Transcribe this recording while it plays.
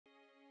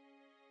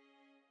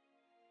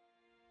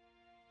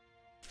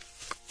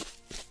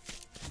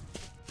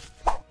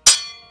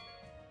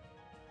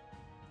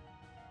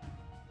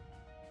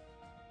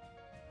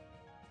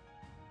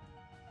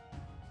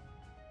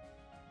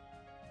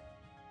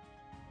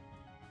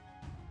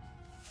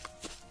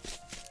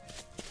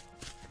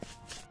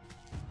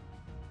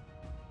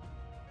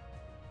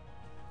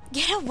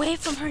Get away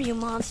from her, you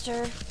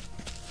monster!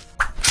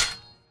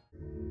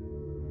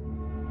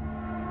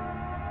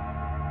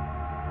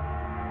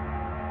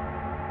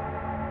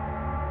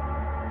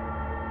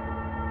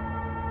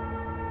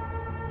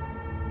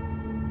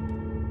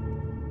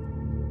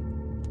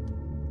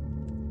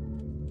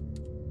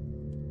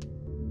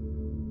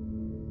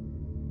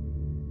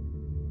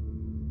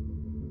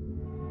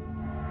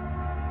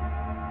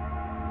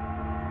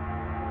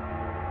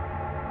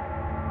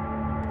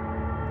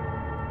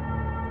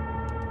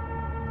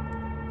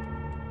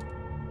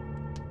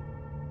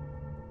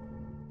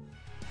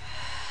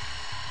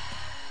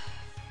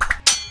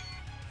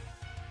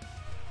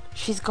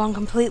 She's gone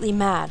completely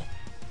mad.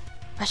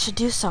 I should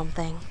do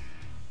something.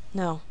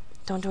 No,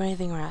 don't do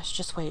anything rash.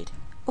 Just wait.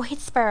 Wait,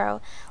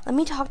 Sparrow. Let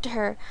me talk to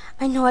her.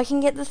 I know I can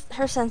get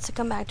her sense to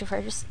come back to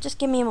her. Just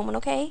give me a moment,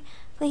 okay?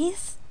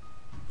 Please?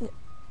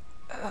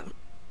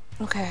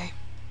 Okay.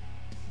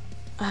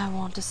 I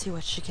want to see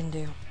what she can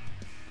do.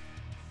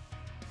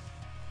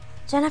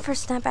 Jennifer,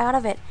 snap out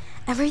of it.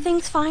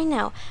 Everything's fine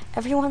now.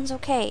 Everyone's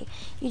okay.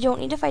 You don't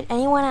need to fight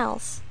anyone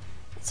else.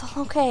 It's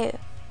all okay.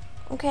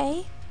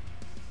 Okay?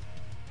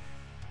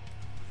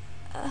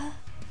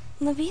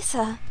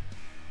 Lavisa,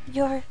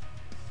 you're...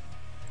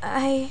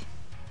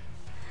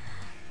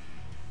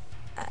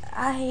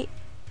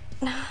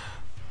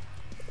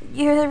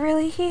 You're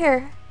really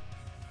here.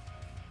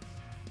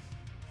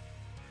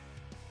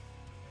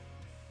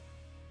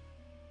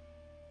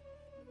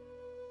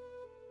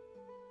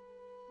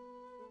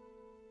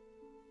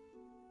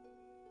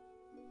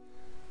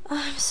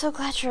 I'm so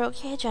glad you're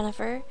okay,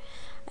 Jennifer.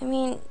 I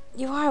mean,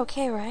 you are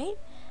okay, right?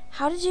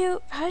 How did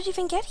you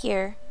even get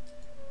here?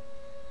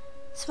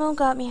 Smo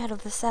got me out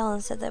of the cell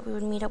and said that we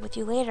would meet up with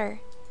you later.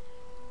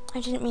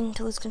 I didn't mean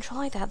to lose control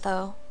like that,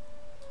 though.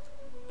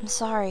 I'm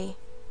sorry.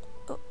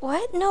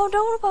 What? No,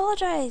 don't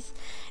apologize.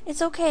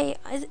 It's okay.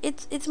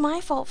 It's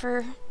my fault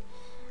for...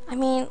 I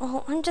mean,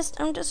 well, I'm just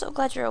so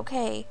glad you're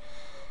okay.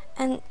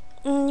 And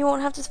you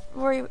won't have to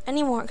worry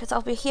anymore, because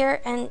I'll be here,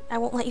 and I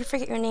won't let you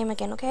forget your name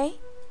again, okay?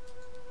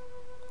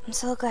 I'm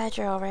so glad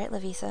you're alright,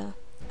 Lavisa.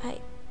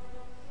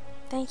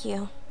 Thank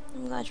you.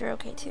 I'm glad you're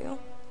okay, too.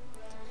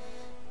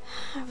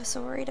 I was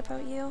so worried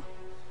about you.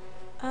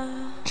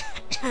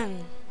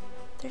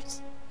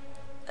 There's...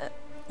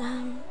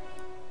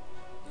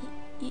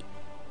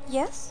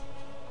 yes?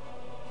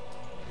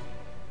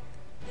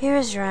 Here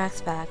is your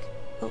axe back.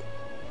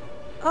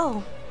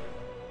 Oh.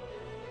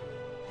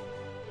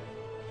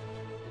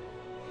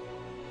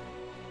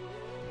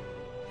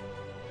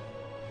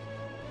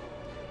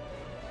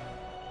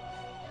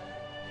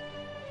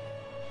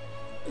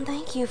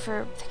 Thank you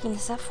for picking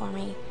this up for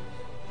me.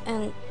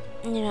 And,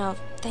 you know,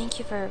 thank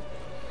you for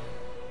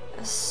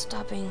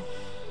stopping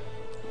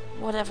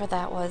whatever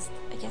that was.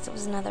 I guess it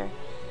was another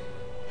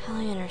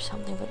Hellion or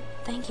something, but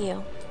thank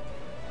you.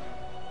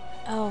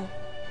 Oh.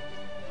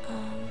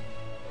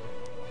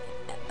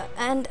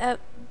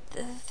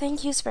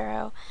 Thank you,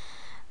 Sparrow.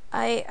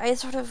 I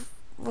sort of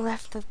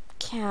left the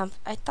camp.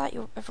 I thought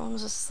everyone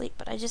was asleep,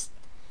 but I just,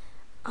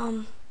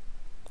 I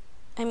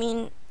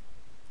mean,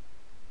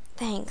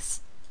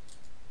 thanks.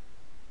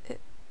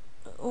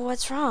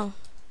 What's wrong?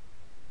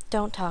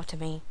 Don't talk to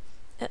me.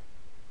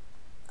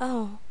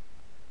 Oh.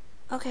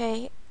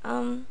 Okay,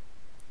 and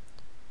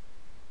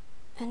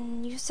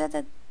you said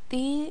that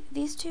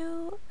these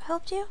two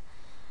helped you?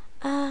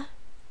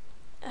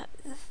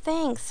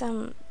 Thanks,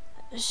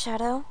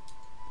 Shadow.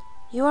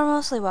 You are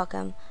mostly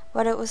welcome,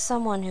 but it was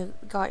someone who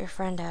got your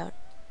friend out.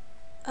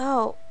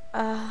 Oh,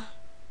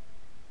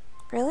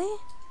 really?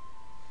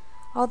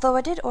 Although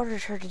I did order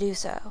her to do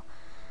so.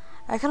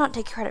 I cannot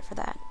take credit for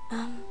that.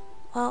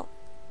 Well,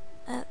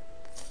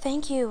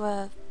 thank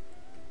you,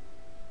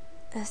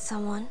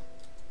 someone.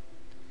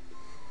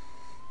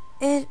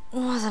 It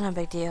wasn't a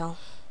big deal.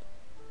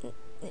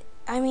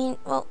 I mean,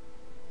 well,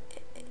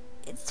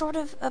 it's sort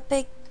of a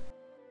big...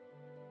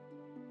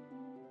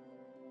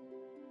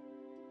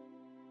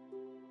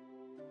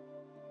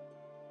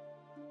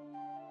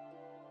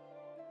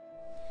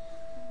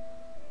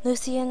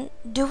 Lucian,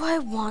 do I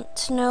want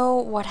to know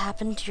what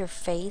happened to your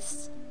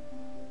face?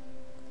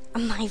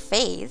 My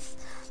face?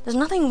 There's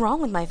nothing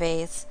wrong with my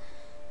face.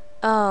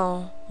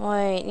 Oh,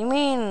 wait, you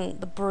mean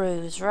the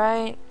bruise,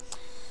 right?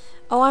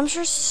 Oh, I'm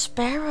sure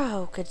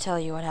Sparrow could tell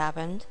you what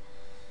happened.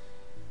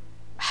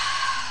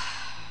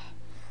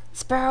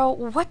 Sparrow,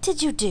 what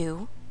did you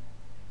do?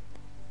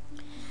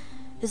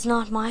 It's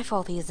not my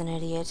fault he's an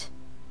idiot.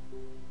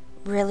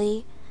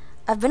 Really?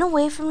 I've been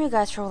away from you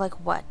guys for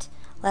like, what?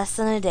 Less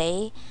than a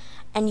day?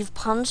 And you've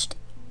punched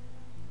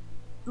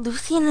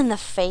Lucian in the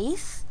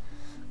face?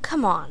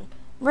 Come on.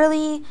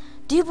 Really?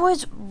 Do you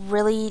boys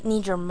really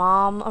need your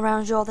mom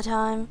around you all the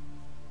time?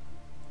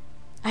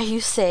 Are you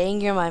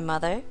saying you're my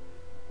mother?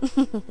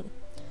 Ugh,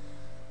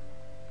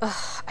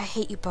 I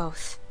hate you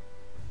both.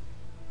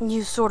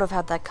 You sort of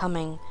had that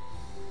coming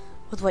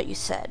with what you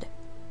said.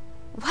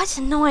 What?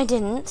 No, I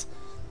didn't.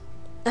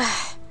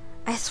 Ugh,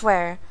 I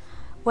swear,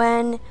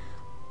 when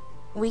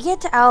we get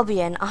to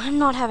Albion, I'm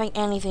not having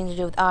anything to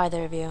do with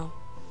either of you.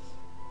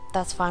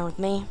 That's fine with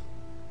me.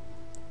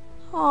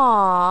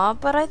 Aw,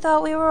 but I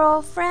thought we were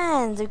all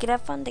friends. We could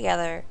have fun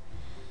together.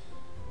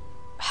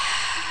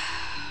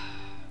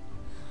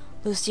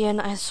 Lucian,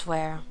 I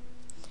swear.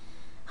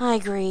 I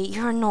agree,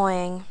 you're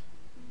annoying.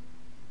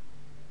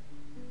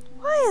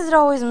 Why is it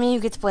always me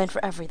who gets blamed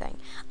for everything?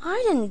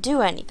 I didn't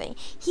do anything.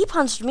 He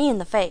punched me in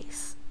the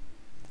face.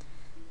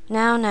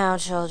 Now,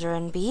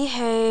 children,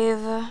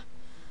 behave,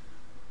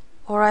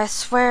 or I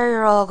swear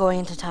you're all going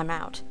into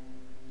timeout.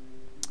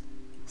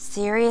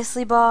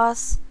 Seriously,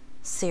 boss?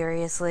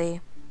 Seriously?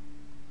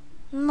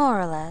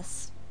 More or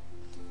less.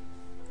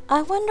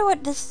 I wonder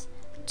what this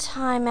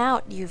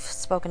timeout you've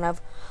spoken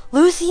of.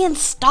 Lucian,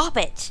 stop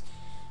it!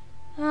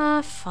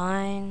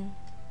 Fine.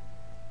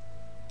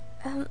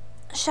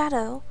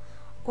 Shadow,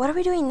 what are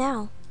we doing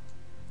now?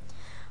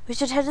 We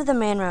should head to the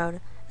main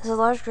road. As a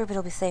large group,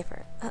 it'll be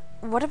safer.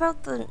 What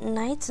about the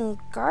knights and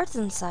guards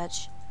and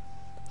such?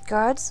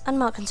 Guards? I'm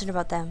not concerned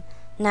about them.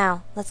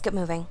 Now, let's get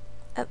moving.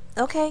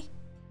 Okay.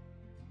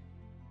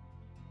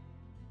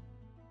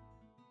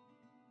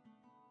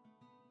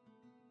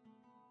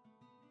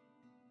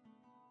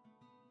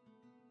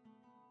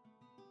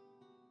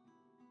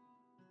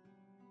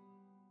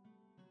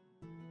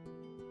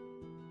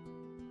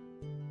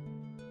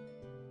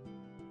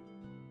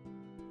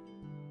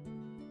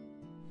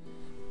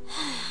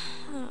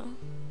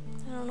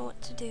 I don't know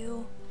what to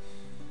do.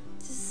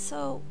 This is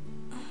so...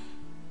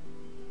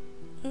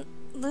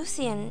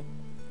 Lucian,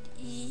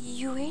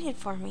 you waited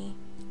for me.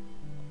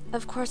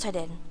 Of course I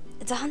did.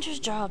 It's a hunter's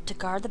job to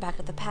guard the back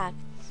of the pack.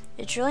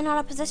 It's really not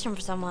a position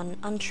for someone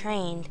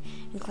untrained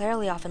and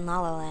clearly off in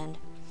La La Land.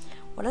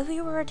 What if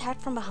we were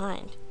attacked from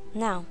behind?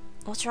 Now,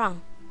 what's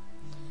wrong?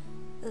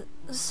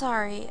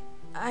 Sorry,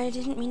 I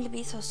didn't mean to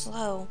be so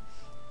slow.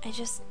 I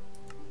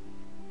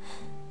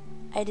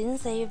didn't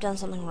say you've done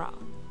something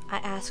wrong. I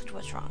asked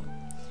what's wrong.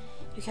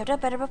 You kept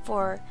up better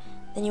before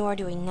than you are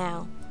doing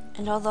now,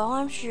 and although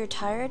I'm sure you're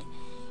tired,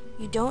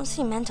 you don't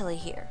seem mentally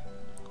here.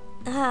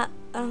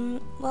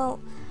 Well,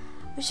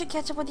 we should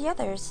catch up with the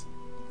others.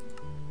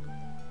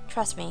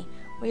 Trust me,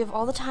 we have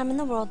all the time in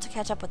the world to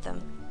catch up with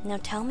them. Now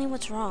tell me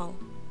what's wrong.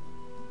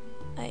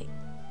 I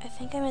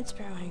think I made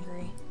Sparrow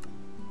angry.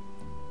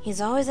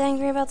 He's always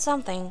angry about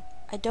something.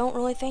 I don't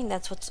really think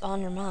that's what's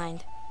on your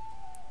mind.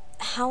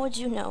 How would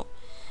you know?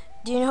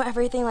 Do you know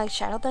everything like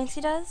Shadow thinks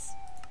he does?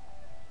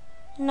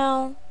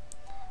 No.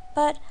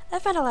 But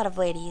I've met a lot of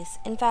ladies.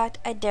 In fact,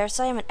 I dare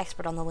say I'm an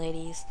expert on the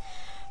ladies.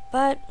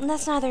 But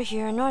that's neither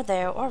here nor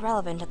there or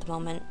relevant at the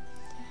moment.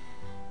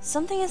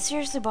 Something is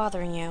seriously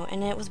bothering you,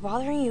 and it was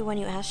bothering you when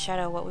you asked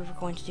Shadow what we were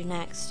going to do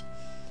next.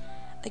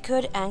 I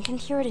could and can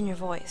hear it in your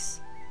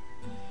voice.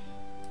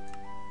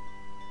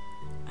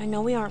 I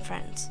know we aren't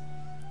friends,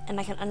 and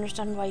I can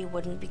understand why you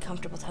wouldn't be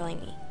comfortable telling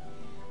me.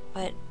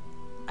 But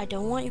I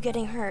don't want you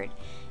getting hurt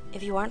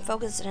if you aren't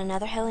focused and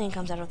another Hellion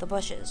comes out of the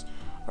bushes,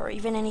 or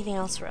even anything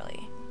else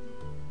really.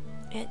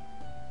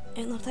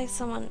 It looked like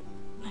someone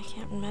I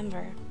can't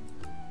remember.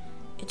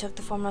 It took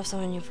the form of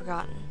someone you've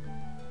forgotten.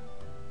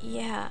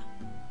 Yeah.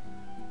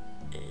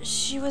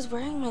 She was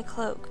wearing my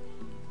cloak,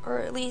 or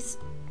at least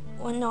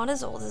one not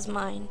as old as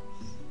mine.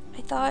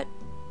 I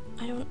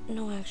don't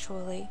know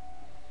actually.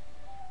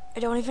 I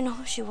don't even know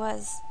who she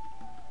was,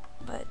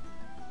 but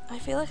I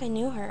feel like I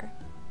knew her.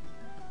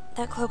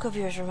 That cloak of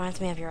yours reminds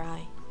me of your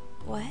eye.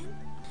 What?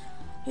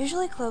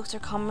 Usually cloaks are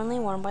commonly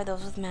worn by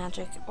those with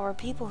magic or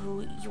people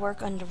who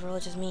work under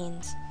religious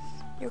means.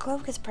 Your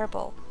cloak is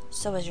purple,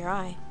 so is your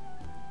eye.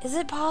 Is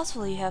it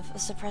possible you have a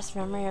suppressed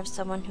memory of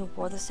someone who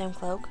wore the same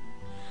cloak?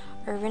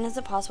 Or even is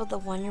it possible the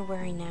one you're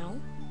wearing now?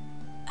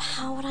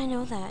 How would I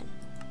know that?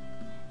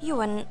 You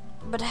wouldn't,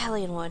 but a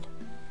Hellion would,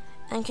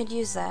 and could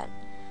use that.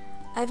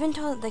 I've been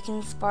told that they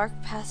can spark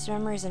past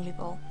memories in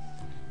people.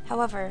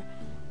 However,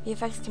 the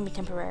effects can be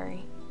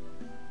temporary.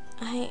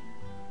 I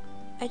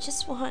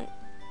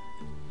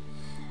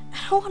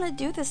don't want to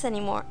do this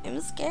anymore. I'm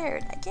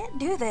scared. I can't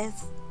do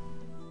this.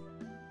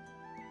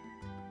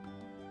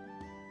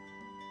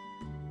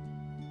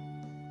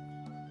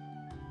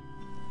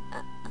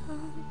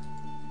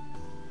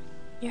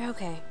 You're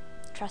okay.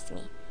 Trust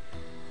me.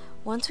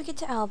 Once we get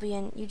to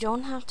Albion, you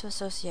don't have to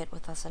associate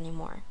with us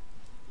anymore.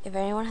 If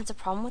anyone has a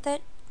problem with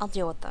it, I'll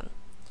deal with them.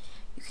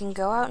 You can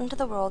go out into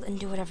the world and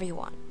do whatever you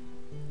want.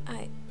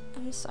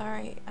 I'm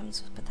sorry. I'm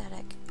so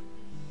pathetic.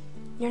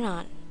 You're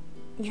not.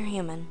 You're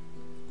human.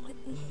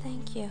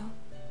 Thank you.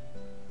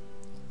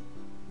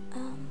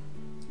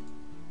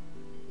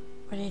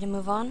 Ready to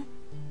move on?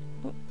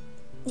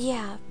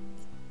 Yeah.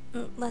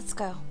 Let's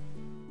go.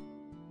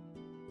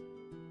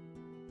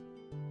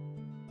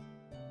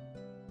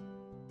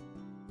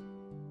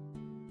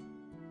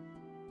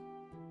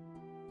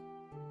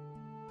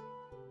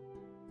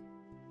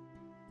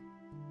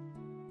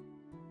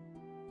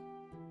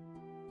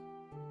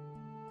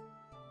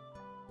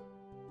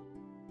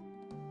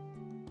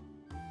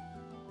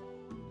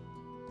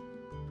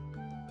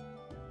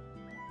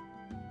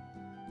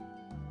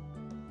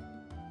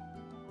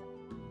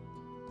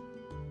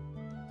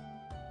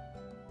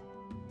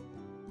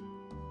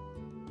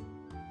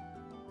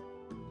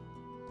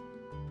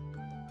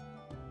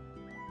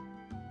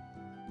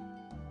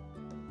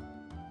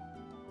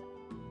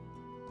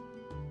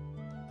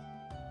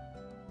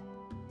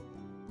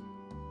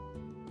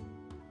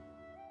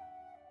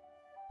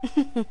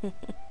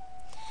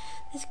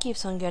 This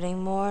keeps on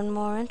getting more and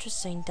more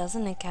interesting,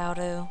 doesn't it,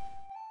 Cowdo?